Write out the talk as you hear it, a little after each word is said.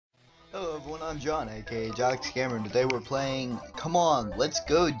Hello everyone, I'm John, aka Jaywalking, and today we're playing Come On, Let's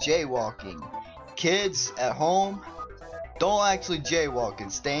Go Jaywalking. Kids at home, don't actually jaywalk,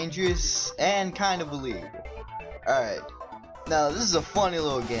 it's dangerous and kind of illegal. Alright, now this is a funny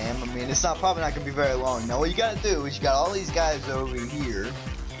little game. I mean, it's probably not going to be very long. Now what you gotta do is you got all these guys over here,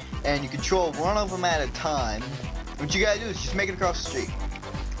 and you control one of them at a time. What you gotta do is just make it across the street,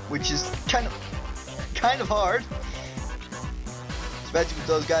 which is kind of hard. Especially with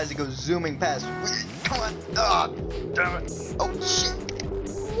those guys that go zooming past. Come on! Oh, damn it! Oh shit!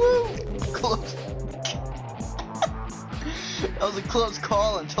 Woo! Close. That was a close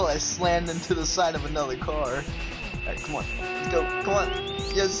call until I slammed into the side of another car. Alright, come on. Let's go. Come on.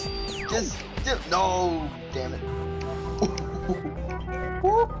 Just. No! Damn it.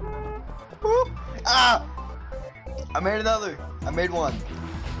 Woo! Woo! Ah! I made another. I made one.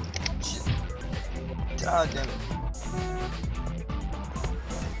 Shit. Ah, damn it.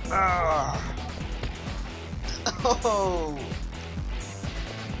 Ah. Oh.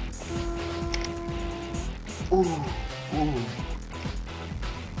 Ooh. Ooh.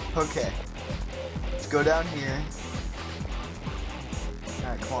 Okay. Let's go down here.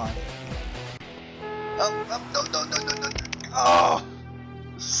 Alright, come on. Oh, no. Oh.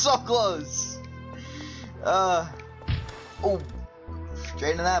 So close. Oh.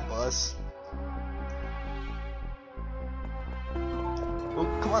 Straight into that bus. Oh,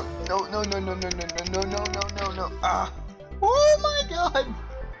 come on. No. Ah. Oh my god.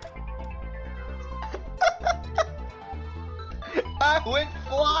 I went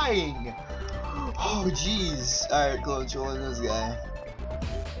flying. Oh jeez. Alright, controlling this guy.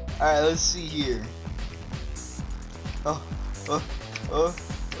 Alright, let's see here.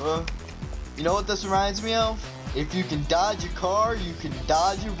 You know what this reminds me of? If you can dodge a car, you can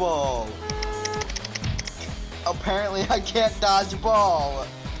dodge a ball. Apparently I can't dodge a ball.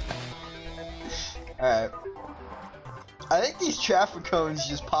 Alright. I think these traffic cones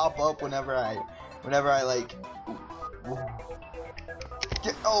just pop up whenever I like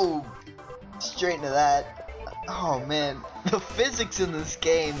oh, straight into that. Oh man, the physics in this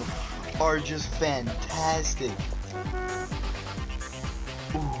game are just fantastic.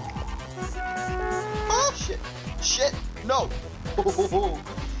 Ooh. Oh shit, no.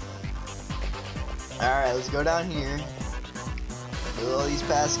 Alright, let's go down here. Look at all these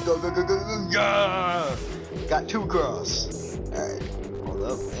passes. Go. Yeah! Got two across. Alright, hold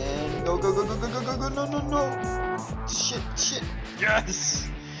up and go. No. Shit. Yes!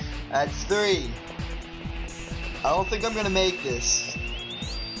 That's 3. I don't think I'm gonna make this.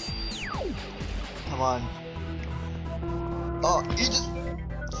 Come on. Oh,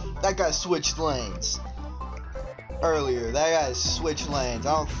 that guy switched lanes. Earlier, that guy switched lanes.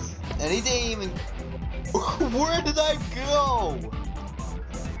 And he didn't even. Where did I go?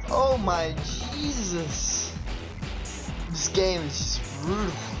 Oh my Jesus. This game is just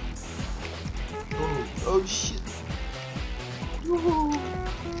brutal. Oh shit. No.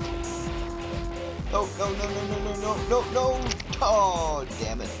 Oh,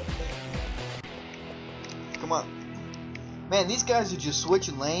 damn it. Come on. Man, these guys are just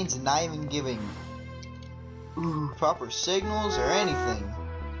switching lanes and not even giving proper signals or anything.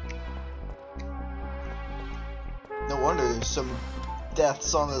 No wonder there's some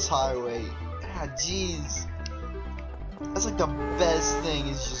deaths on this highway. Ah, jeez. That's like the best thing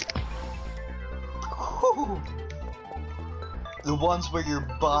is just the ones where your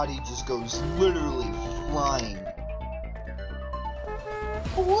body just goes literally flying.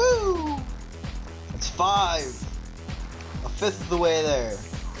 Woo! That's 5. A fifth of the way there.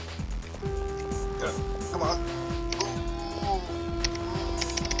 Come on.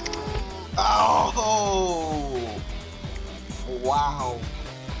 Oh! Wow.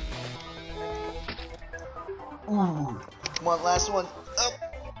 Ooh. Come on, last one. Up.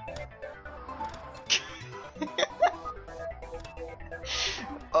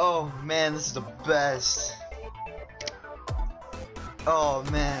 Oh man, this is the best. Oh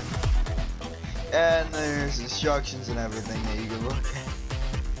man. And there's instructions and everything that you can look at.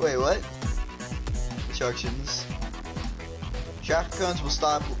 Wait, what? Instructions. Traffic cones will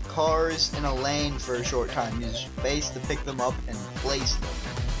stop cars in a lane for a short time. Use space to pick them up and place them.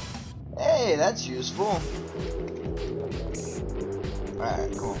 Hey, that's useful.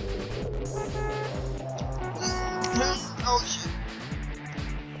 Alright, cool. Oh shit.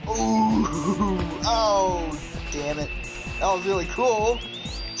 Ooh. Oh, damn it. That was really cool.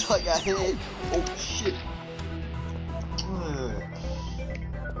 Until I got hit. Oh shit.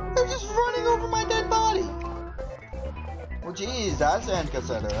 They're just running over my dead body. Well, jeez, that's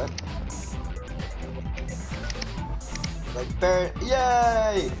inconsiderate. Like,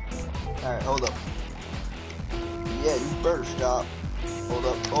 yay! Alright, hold up. Yeah, you better stop. Hold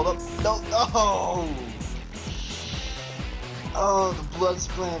up, hold up. No, no! Oh, the blood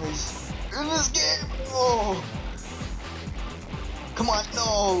splatters in this game. Oh! Come on,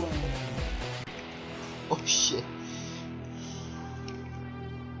 no! Oh, shit.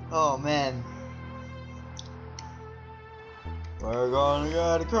 Oh, man. We're gonna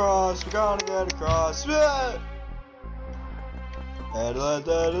get across, we're gonna get across. Yeah!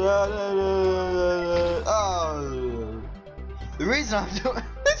 Oh. The reason I'm doing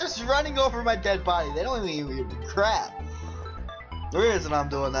they're just running over my dead body. They don't even give a crap. The reason I'm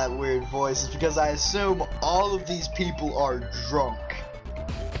doing that weird voice is because I assume all of these people are drunk.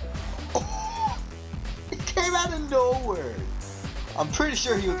 Oh, it came out of nowhere. I'm pretty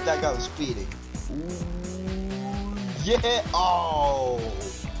sure that guy was speeding. Ooh, yeah. Oh,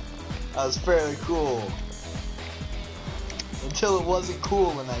 that was fairly cool. Until it wasn't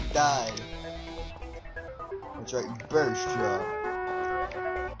cool and I died. That's right, you burst job.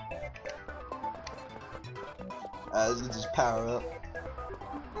 Let's get this power up.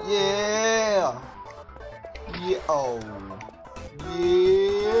 Yeah! Yeah! Oh!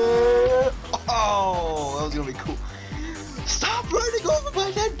 Yeah! Oh! That was gonna be cool. Stop running over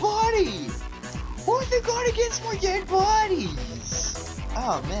my dead body! Who's they going against my dead bodies?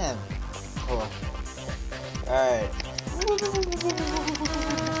 Oh man. Oh. Alright.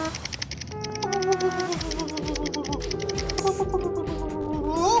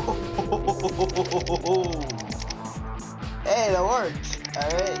 Hey, that worked.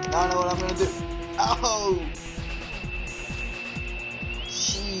 Alright, now I know what I'm gonna do. Oh!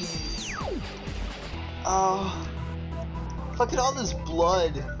 Jeez. Oh. Look at all this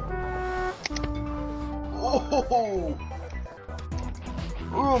blood. Oh!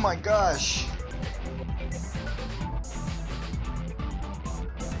 Oh my gosh.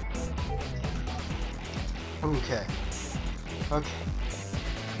 Okay. Okay.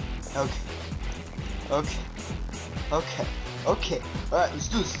 Okay. Okay. Okay. Okay. Alright, let's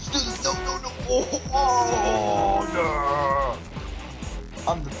do this. Let's do this. No, no, no. Oh,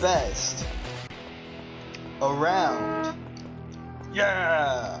 no. I'm the best. Around.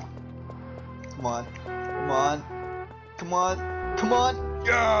 Yeah. Come on. Come on. Come on. Come on.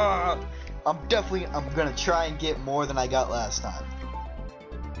 Yeah. I'm gonna try and get more than I got last time.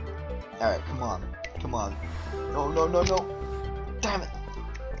 Alright, come on. Come on. No, no, no, no. Damn it.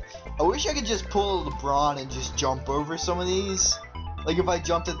 I wish I could just pull a LeBron and just jump over some of these. Like if I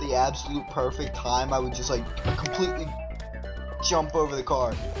jumped at the absolute perfect time, I would just like completely jump over the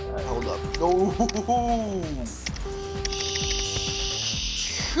car. Alright, hold up. No.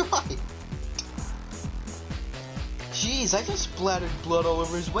 Jeez, I just splattered blood all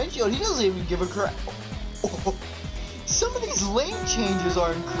over his windshield. He doesn't even give a crap. Oh. Some of these lane changes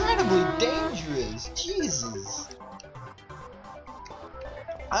are incredibly dangerous. Jesus.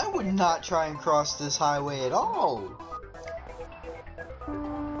 I would not try and cross this highway at all.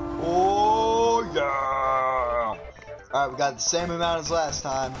 Oh, yeah. Alright, we got the same amount as last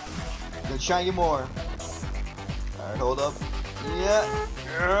time. Gonna try and get more. Alright, hold up. Yeah.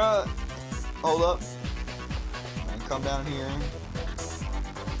 Yeah. Hold up. And come down here.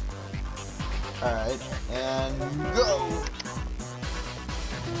 Alright, and go!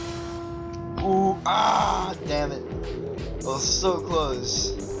 Ooh, ah, damn it. That was so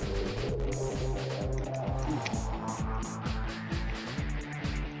close.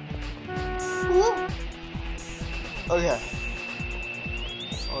 Woo. Okay.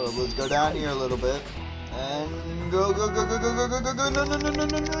 Oh, let's go down here a little bit. And go, go, go, go, go, go, go, go, go, no, no, no, no,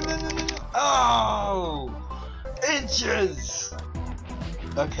 no, no, no, no, no. Oh! Inches!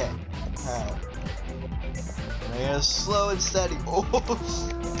 Okay. Alright. Yeah, slow and steady. Oh,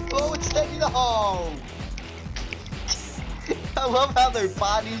 slow and steady. Oh! I love how their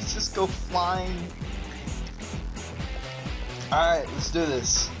bodies just go flying. Alright, let's do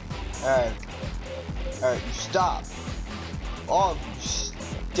this. Alright. Alright, you stop. All of you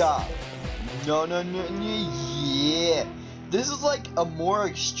stop. No, no, no, no, yeah. This is like a more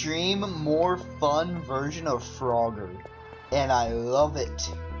extreme, more fun version of Frogger. And I love it.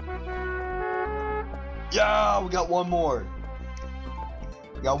 Yeah, we got one more.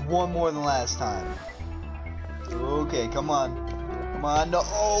 We got one more than last time. Okay, come on. Come on, no.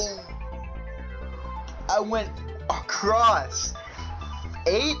 Oh! I went across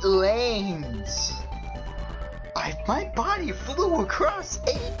 8 lanes. My body flew across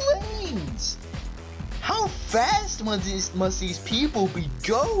 8 lanes. How fast must these people be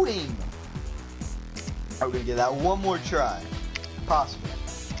going? We're gonna give that one more try. Possible.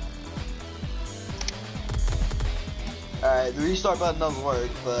 Alright, the restart button doesn't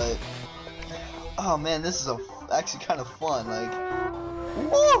work, but Oh man, this is actually kind of fun. Like,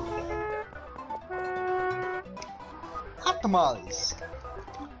 woo! Hot tamales.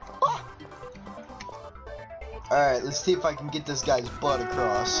 Ah. All right, let's see if I can get this guy's butt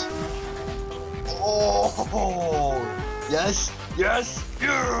across. Oh, yes, yes,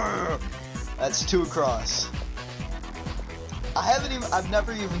 yeah. That's 2 across. I've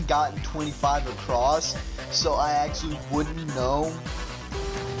never even gotten 25 across, so I actually wouldn't know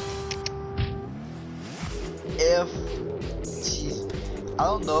if, I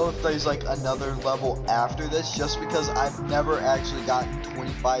don't know if there's like another level after this, just because I've never actually gotten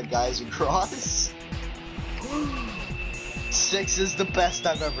 25 guys across. 6 is the best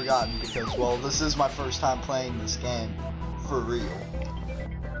I've ever gotten because, well, this is my first time playing this game for real.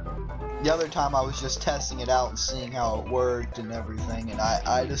 The other time I was just testing it out and seeing how it worked and everything, and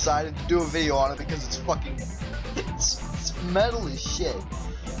I decided to do a video on it because it's fucking, it's metal as shit.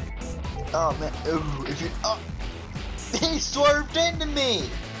 Oh man, ooh, if you, oh, he swerved into me!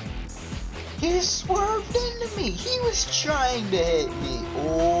 He swerved into me! He was trying to hit me!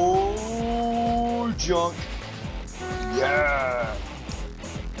 Oh, junk. Yeah!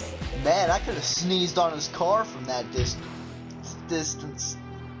 Man, I could have sneezed on his car from that distance.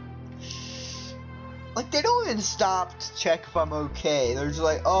 Like, they don't even stop to check if I'm okay. They're just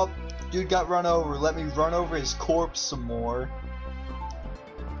like, oh, dude got run over. Let me run over his corpse some more.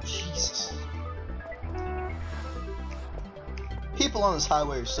 Jesus. People on this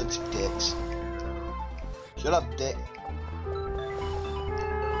highway are such dicks. Shut up, dick.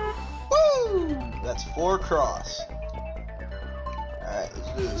 Woo! That's 4 across. Alright,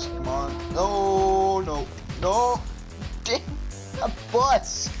 let's do this. Come on. No, no, no. Damn, that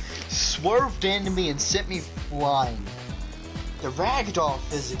bus swerved into me and sent me flying. The ragdoll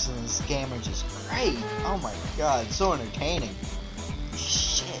physics in this game are just great. Oh my god, so entertaining.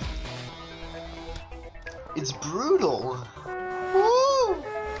 Shit. It's brutal. Woo!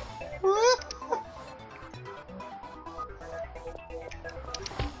 Woo!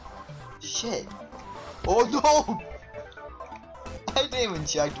 Shit. Oh no! I didn't even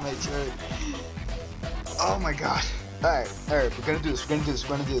check to make sure. Oh my god. Alright, we're gonna do this, we're gonna do this,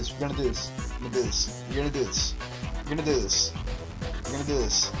 we're gonna do this, we're gonna do this, we're gonna do this, we're gonna do this, we're gonna do this, we're gonna do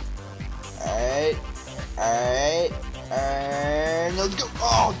this. Alright, alright, alright, let's go.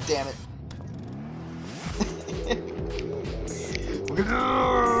 Oh, damn it. We're gonna...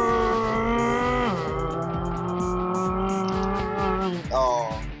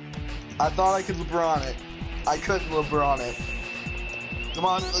 Oh, I thought I could LeBron it. I couldn't LeBron it. Come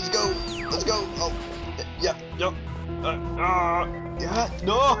on, let's go, let's go. Oh, yeah, yep. Yeah,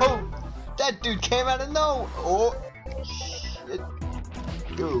 no! That dude came out of nowhere! Oh, shit.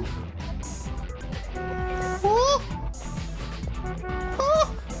 Go. Oh.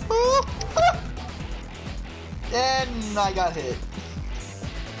 Oh. Oh. Oh. And I got hit.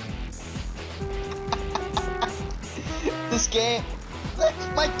 This game,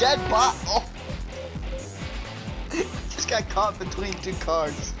 my dead bot. Oh. Just got caught between 2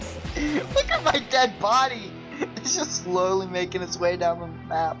 cars. Look at my dead body. It's just slowly making its way down the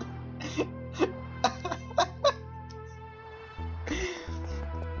map.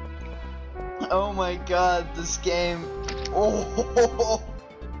 Oh my god, this game. Oh.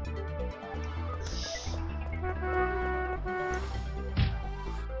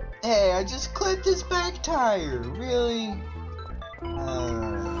 Hey, I just clipped his back tire. Really?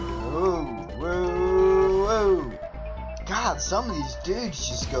 Whoa, whoa, whoa. God, some of these dudes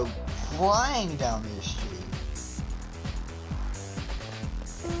just go flying down this street.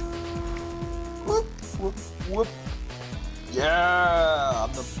 Whoop, whoop, whoop. Yeah,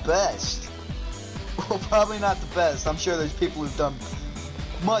 I'm the best. Well, probably not the best. I'm sure there's people who've done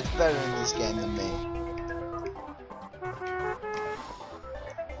much better in this game than me.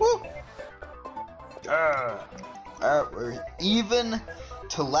 Woo. Yeah. Alright, we're even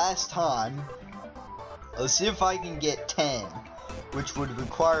to last time. Let's see if I can get 10, which would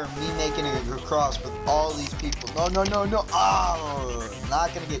require me making it across with all these people. No, no, no, no. Oh,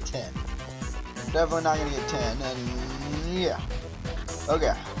 not gonna get 10. Definitely not gonna get 10, and yeah.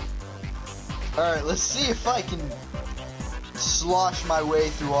 Okay. Alright, let's see if I can slosh my way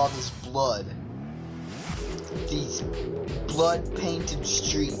through all this blood. These blood-painted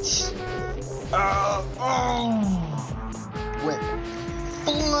streets. Went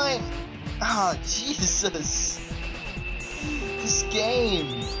flying. Ah, Jesus. This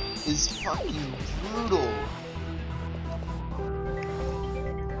game is fucking brutal.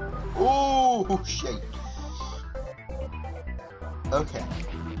 Oh, shit. Okay.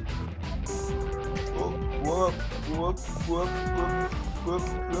 Whoop, whoop, whoop, whoop, whoop, whoop,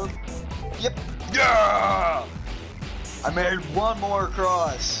 whoop. Yep. Yeah! I made one more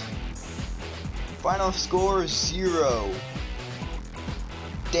across. Final score 0.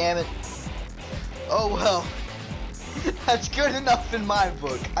 Damn it. Oh well. That's good enough in my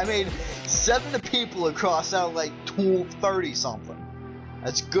book. I made 7 people across out of like 30 something.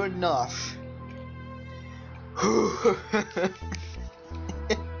 That's good enough.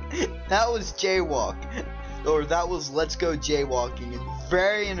 That was Jaywalk. Or that was Let's Go Jaywalking. It's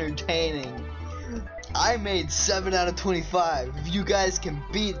very entertaining. I made 7 out of 25. If you guys can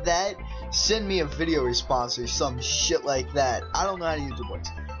beat that, send me a video response or some shit like that. I don't know how to use the books.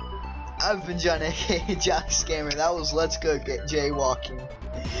 I've been John, aka Jock Scammer. That was Let's Go Jaywalking.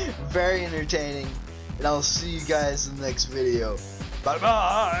 Very entertaining. And I'll see you guys in the next video. Bye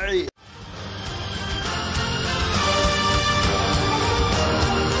bye!